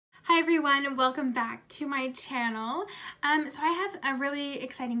everyone, and welcome back to my channel. So I have a really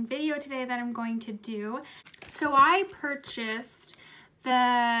exciting video today that I'm going to do. So I purchased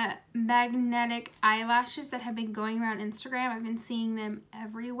the magnetic eyelashes that have been going around Instagram. I've been seeing them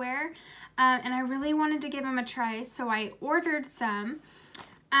everywhere, and I really wanted to give them a try, so I ordered some.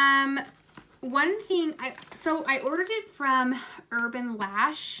 One thing, I ordered it from Urban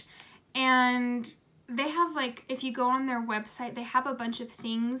Lash, and they have, like, if you go on their website, they have a bunch of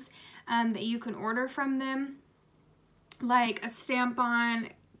things that you can order from them, like a stamp-on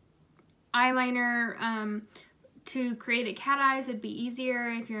eyeliner to create a cat eyes. It'd be easier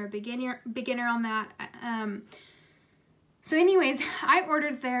if you're a beginner on that. So anyways, I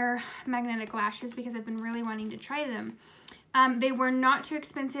ordered their magnetic lashes because I've been really wanting to try them. They were not too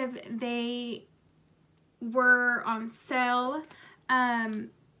expensive. They were on sale.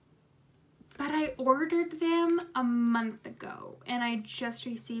 But I ordered them a month ago and I just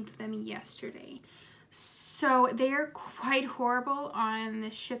received them yesterday. So they are quite horrible on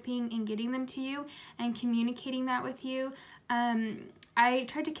the shipping and getting them to you and communicating that with you. I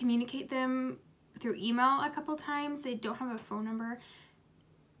tried to communicate them through email a couple times. They don't have a phone number,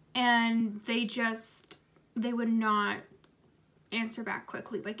 and they would not answer back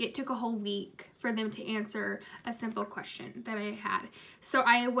quickly. Like, it took a whole week for them to answer a simple question that I had. So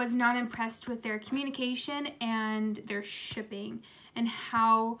I was not impressed with their communication and their shipping and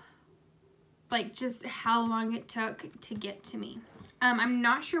how, like, just how long it took to get to me. I'm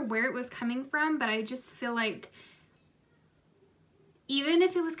not sure where it was coming from, but I just feel like even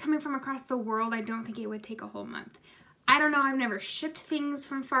if it was coming from across the world, I don't think it would take a whole month. I don't know, I've never shipped things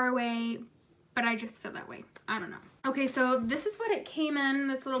from far away, but I just feel that way. I don't know. Okay, so this is what it came in,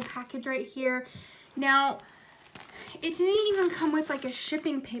 this little package right here. Now, it didn't even come with like a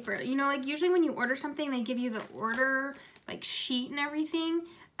shipping paper. You know, like usually when you order something, they give you the order like sheet and everything.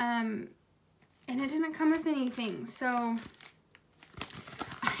 And it didn't come with anything, so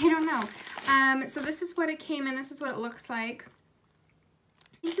I don't know. So this is what it came in. This is what it looks like.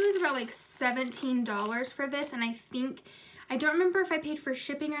 I think it was about like $17 for this, and I don't remember if I paid for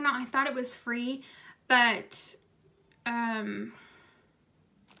shipping or not. I thought it was free, but I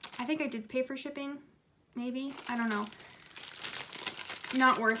think I did pay for shipping, maybe. I don't know.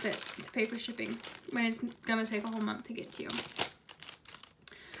 Not worth it to pay for shipping when it's gonna take a whole month to get to you.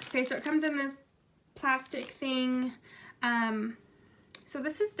 Okay, so it comes in this plastic thing. So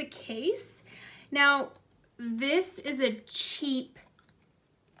this is the case. Now, this is a cheap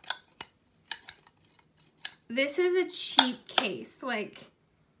case. Like,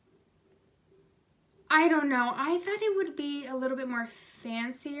 I don't know. I thought it would be a little bit more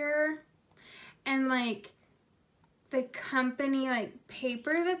fancier, and like the company like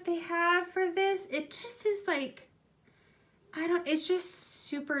paper that they have for this, it just is like, it's just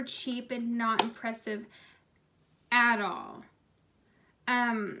super cheap and not impressive at all.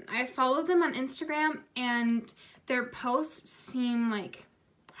 I follow them on Instagram and their posts seem like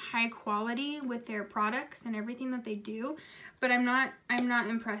high quality with their products and everything that they do, but I'm not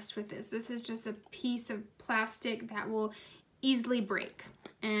impressed with this. This is just a piece of plastic that will easily break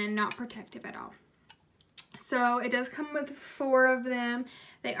and not protective at all. So it does come with 4 of them.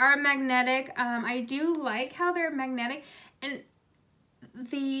 They are magnetic. I do like how they're magnetic, and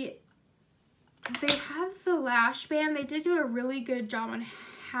they have the lash band. They did do a really good job on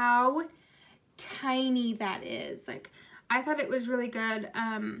how tiny that is. Like, I thought it was really good.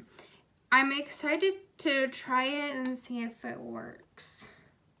 I'm excited to try it and see if it works.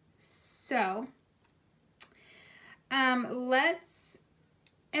 So, I'm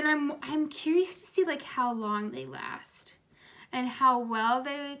curious to see like how long they last and how well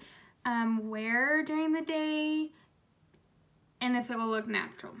they wear during the day, and if it will look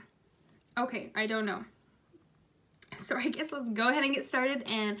natural. Okay, I don't know. So I guess let's go ahead and get started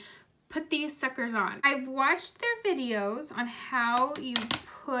and put these suckers on. I've watched their videos on how you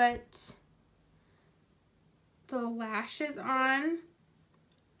put the lashes on.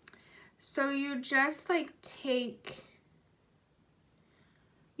 So you just like take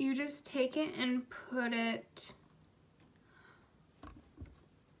it and put it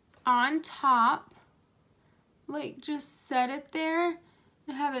on top, like just set it there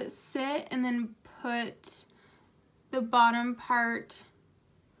and have it sit, and then put the bottom part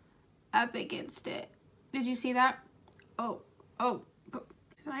up against it. Did you see that? Oh,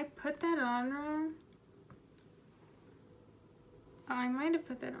 did I put that on wrong? Oh, I might have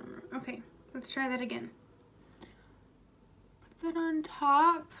put that on wrong. Okay, let's try that again. Put that on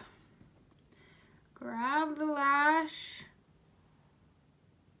top. Grab the lash.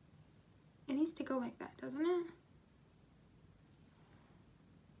 It needs to go like that, doesn't it?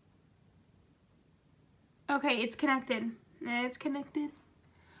 Okay, it's connected. It's connected.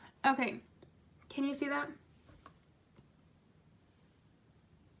 Okay, can you see that?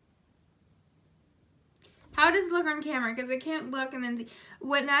 How does it look on camera? Because I can't look and then see.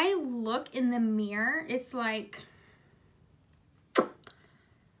 When I look in the mirror, it's like...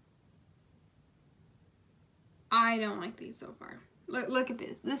 I don't like these so far. Look at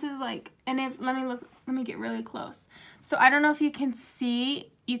this. This is like, and if, let me get really close. So I don't know if you can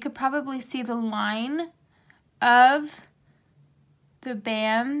see, you could probably see the line of the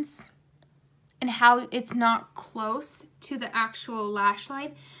bands and how it's not close to the actual lash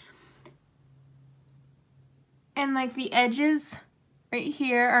line. And like the edges right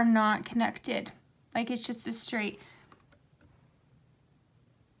here are not connected. Like it's just a straight.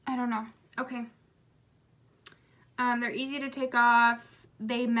 I don't know. Okay. They're easy to take off.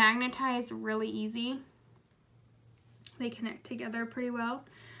 They magnetize really easy. They connect together pretty well.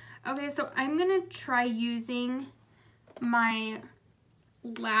 Okay, so I'm gonna try using my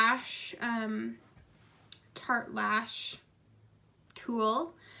lash, Tarte Lash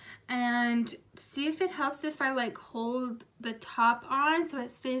tool and see if it helps if I like hold the top on so it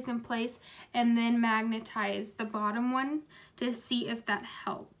stays in place and then magnetize the bottom one to see if that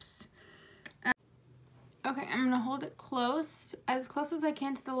helps. Okay, I'm gonna hold it close as I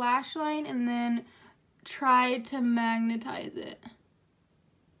can to the lash line and then try to magnetize it.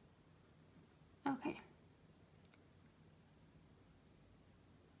 Okay.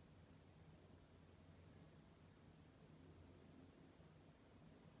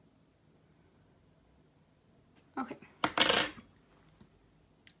 Okay.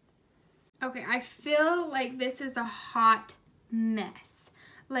 Okay, I feel like this is a hot mess.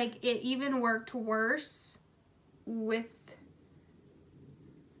 Like it even worked worse with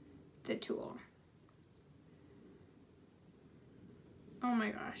the tool. Oh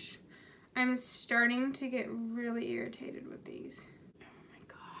my gosh. I'm starting to get really irritated with these. Oh my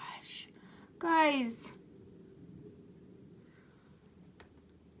gosh. Guys.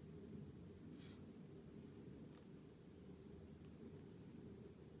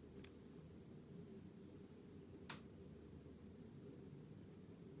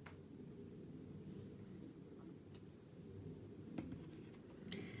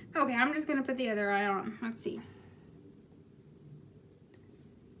 Okay, I'm just gonna put the other eye on. Let's see.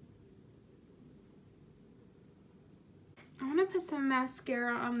 I wanna put some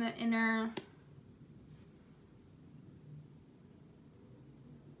mascara on the inner.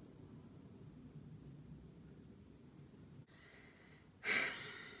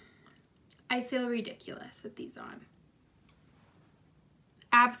 I feel ridiculous with these on.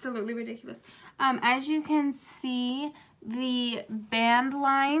 Absolutely ridiculous. As you can see, the band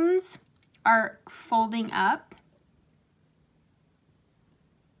lines are folding up.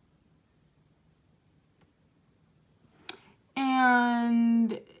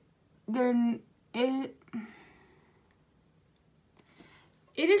 And it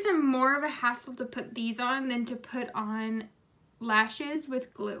is more of a hassle to put these on than to put on lashes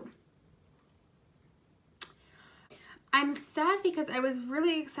with glue. I'm sad because I was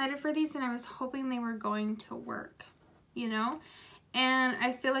really excited for these and I was hoping they were going to work, you know? And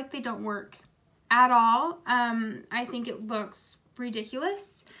I feel like they don't work at all. I think it looks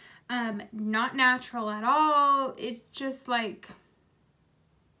ridiculous. Not natural at all. It's just like,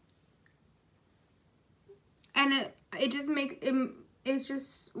 and it just makes it's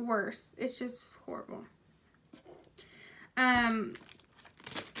just worse. It's just horrible.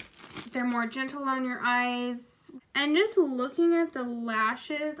 They're more gentle on your eyes. And just looking at the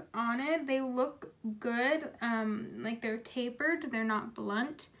lashes on it, they look good. Like they're tapered, they're not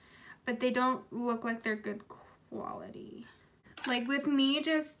blunt, but they don't look like they're good quality. Like with me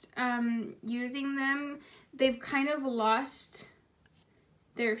just using them, they've kind of lost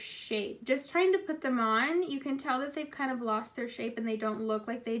their shape. Just trying to put them on, you can tell that they've kind of lost their shape and they don't look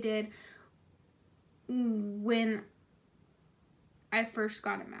like they did when I first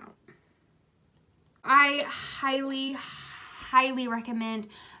got them out. I highly, highly recommend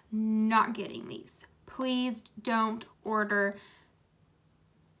not getting these. Please don't order.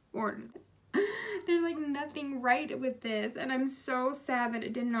 There's like nothing right with this and I'm so sad that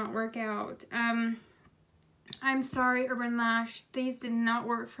it did not work out. I'm sorry, Urban Lash. These did not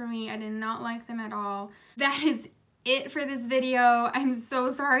work for me. I did not like them at all. That is it for this video. I'm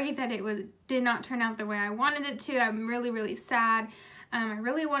so sorry that it did not turn out the way I wanted it to. I'm really, really sad. I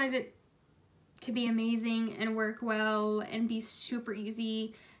really wanted it to be amazing and work well and be super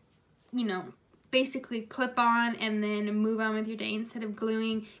easy, you know, basically clip on and then move on with your day instead of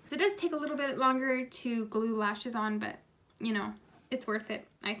gluing, because it does take a little bit longer to glue lashes on, but you know, it's worth it,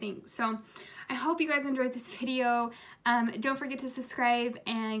 I think. So I hope you guys enjoyed this video. Don't forget to subscribe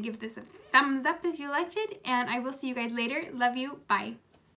and give this a thumbs up if you liked it, and I will see you guys later. Love you. Bye.